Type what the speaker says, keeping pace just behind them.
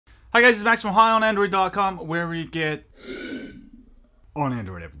Hi guys, it's Max from HiOnAndroid.com, where we get on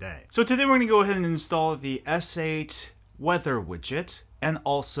Android every day. So today we're going to go ahead and install the S8 weather widget and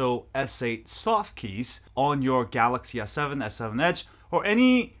also S8 soft keys on your Galaxy S7, S7 Edge, or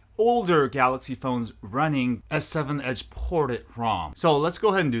any older Galaxy phones running S7 Edge ported ROM. So let's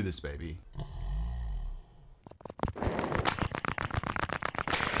go ahead and do this, baby.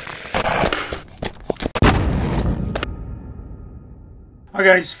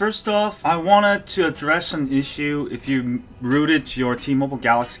 Alright guys, first off, I wanted to address an issue if you rooted your T-Mobile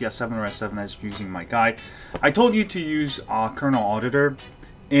Galaxy S7 or S7 Edge using my guide. I told you to use kernel auditor,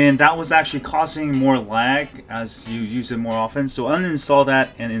 and that was actually causing more lag as you use it more often. So uninstall that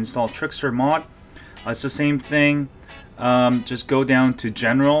and install Trickster mod. It's the same thing. Just go down to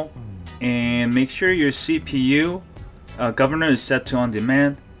General and make sure your CPU governor is set to on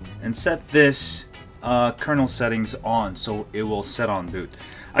demand, and set this kernel settings on so it will set on boot.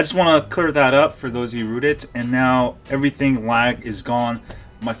 I just want to clear that up for those of you rooted, and now everything lag is gone.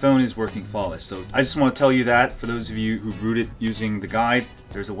 My phone is working flawless. So I just want to tell you that for those of you who rooted using the guide,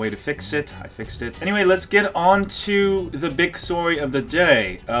 there's a way to fix it. I fixed it. Anyway, let's get on to the big story of the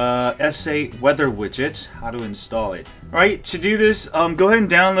day. S8 weather widget, how to install it. Alright, to do this, go ahead and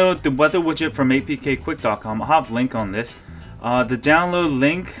download the weather widget from apkquick.com. I'll have a link on this. The download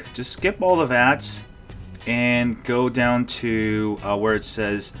link, just skip all the ads and go down to where it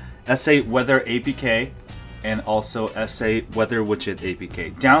says S8 Weather APK and also S8 Weather Widget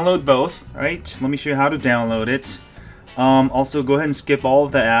APK. Download both, right? Let me show you how to download it. Also, go ahead and skip all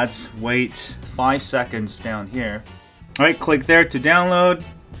of the ads. Wait 5 seconds down here. Alright, click there to download.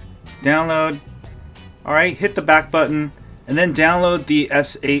 Download. Alright, hit the back button. And then download the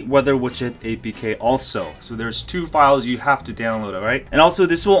S8 Weather Widget APK also. So there's 2 files you have to download, alright? And also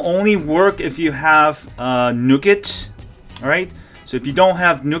this will only work if you have Nougat, alright? So if you don't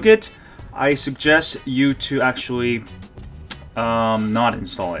have Nougat, I suggest you to actually not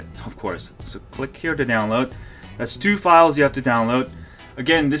install it, of course. So click here to download. That's 2 files you have to download.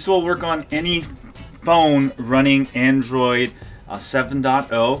 Again, this will work on any phone running Android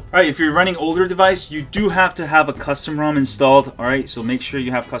 7.0. Alright, if you're running older device, you do have to have a custom ROM installed. Alright, so make sure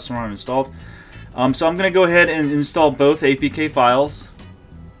you have custom ROM installed. So I'm going to go ahead and install both APK files.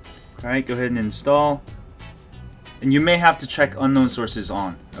 Alright, go ahead and install. And you may have to check unknown sources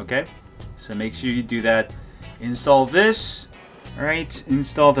on. Okay, so make sure you do that. Install this. Alright,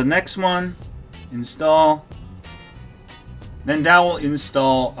 install the next one. Install. Then that will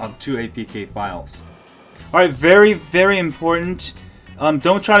install 2 APK files. Alright, very, very important.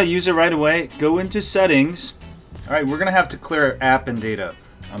 Don't try to use it right away. Go into settings. Alright, we're going to have to clear app and data.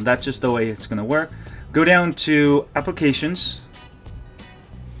 That's just the way it's going to work. Go down to applications.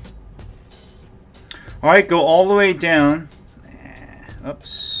 Alright, go all the way down.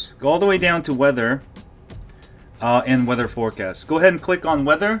 Oops. Go all the way down to weather and weather forecast. Go ahead and click on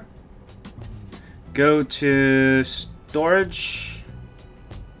weather. Go to storage.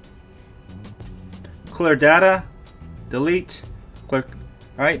 Clear data, delete, clear.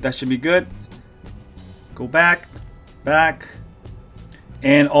 Alright, that should be good. Go back,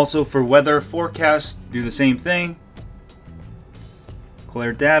 and also for weather forecast, do the same thing.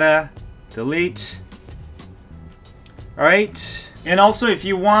 Clear data, delete. Alright, and also if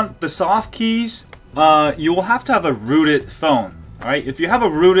you want the soft keys, you will have to have a rooted phone. Alright, if you have a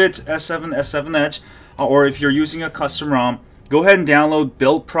rooted S7, S7 Edge, or if you're using a custom ROM, go ahead and download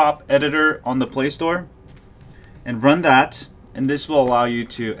build.prop editor on the Play Store and run that, and this will allow you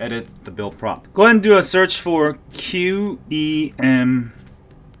to edit the build.prop. Go ahead and do a search for qemu.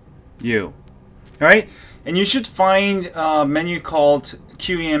 Alright, and you should find a menu called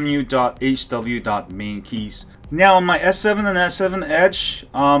qemu.hw.mainkeys. Now on my S7 and S7 Edge,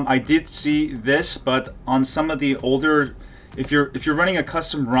 I did see this, but on some of the older, if you're running a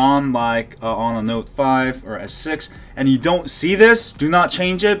custom ROM like on a Note 5 or S6 and you don't see this, do not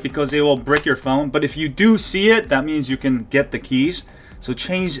change it because it will break your phone. But if you do see it, that means you can get the keys. So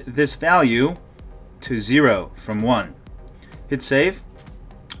change this value to 0 from 1. Hit save.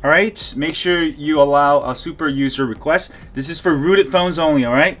 Alright, make sure you allow a super user request. This is for rooted phones only,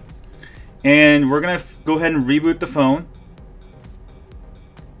 alright? And we're going to go ahead and reboot the phone.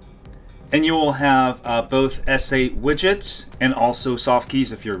 And you will have both S8 widgets and also soft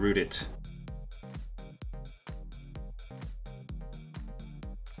keys if you're rooted.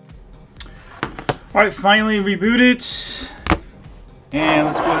 Alright, finally rebooted. And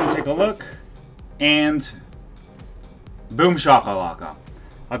let's go ahead and take a look. And boom shakalaka.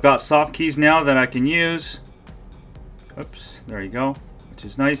 I've got soft keys now that I can use. Oops, there you go, which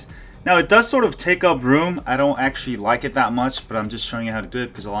is nice. Now it does sort of take up room. I don't actually like it that much, but I'm just showing you how to do it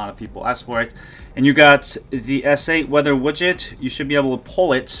because a lot of people ask for it. And you got the S8 weather widget. You should be able to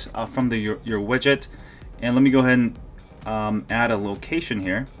pull it from your widget. And let me go ahead and add a location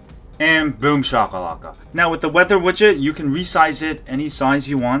here. And boom shakalaka. Now with the weather widget, you can resize it any size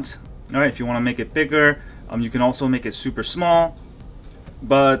you want. Alright, if you want to make it bigger, you can also make it super small.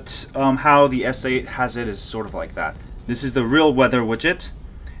 But how the S8 has it is sort of like that. This is the real weather widget.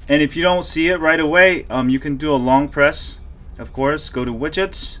 And if you don't see it right away, you can do a long press. Of course, go to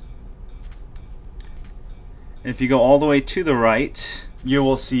widgets. And if you go all the way to the right, you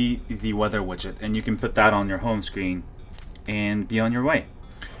will see the weather widget. And you can put that on your home screen and be on your way.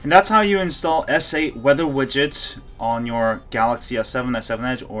 And that's how you install S8 weather widgets on your Galaxy S7, S7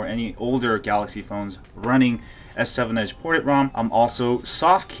 Edge, or any older Galaxy phones running S7 Edge ported ROM. Also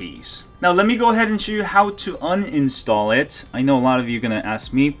soft keys. Now let me go ahead and show you how to uninstall it. I know a lot of you are going to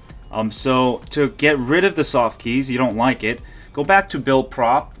ask me. So to get rid of the soft keys, you don't like it, go back to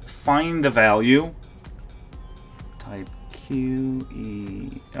build.prop, find the value, type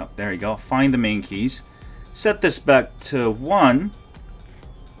qe, oh, there you go, find the main keys, set this back to 1.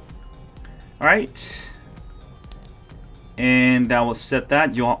 Alright, and that will set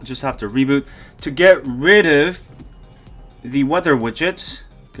that. You'll just have to reboot. To get rid of the weather widget,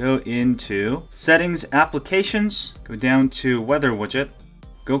 go into settings, applications, go down to weather widget,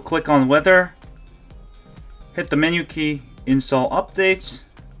 go click on weather, hit the menu key, install updates,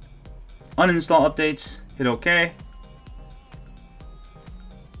 uninstall updates, hit OK,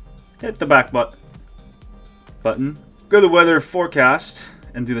 hit the back button, go to weather forecast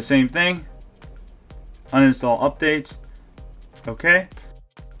and do the same thing. Uninstall updates, okay,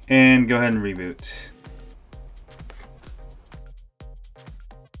 and go ahead and reboot.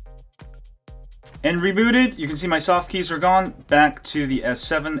 And rebooted, you can see my soft keys are gone. Back to the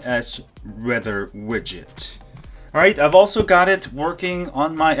S7 Edge weather widget. Alright, I've also got it working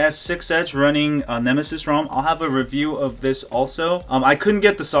on my S6 Edge running Nemesis ROM. I'll have a review of this also. I couldn't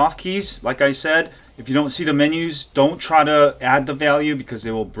get the soft keys, like I said. If you don't see the menus, don't try to add the value because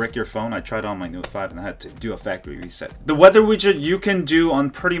it will brick your phone. I tried on my Note 5 and I had to do a factory reset. The weather widget you can do on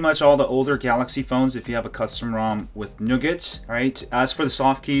pretty much all the older Galaxy phones if you have a custom ROM with Nougat. Right. As for the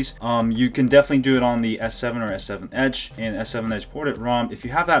soft keys, you can definitely do it on the S7 or S7 Edge and S7 Edge ported ROM. If you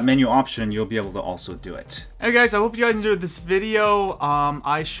have that menu option, you'll be able to also do it. Hey guys, I hope you guys enjoyed this video.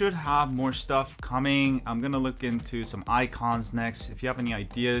 I should have more stuff coming. I'm gonna look into some icons next. If you have any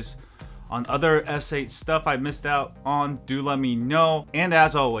ideas on other S8 stuff I missed out on, do let me know. And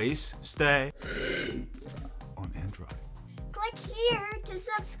as always, stay on Android. Click here to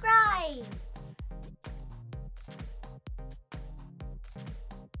subscribe.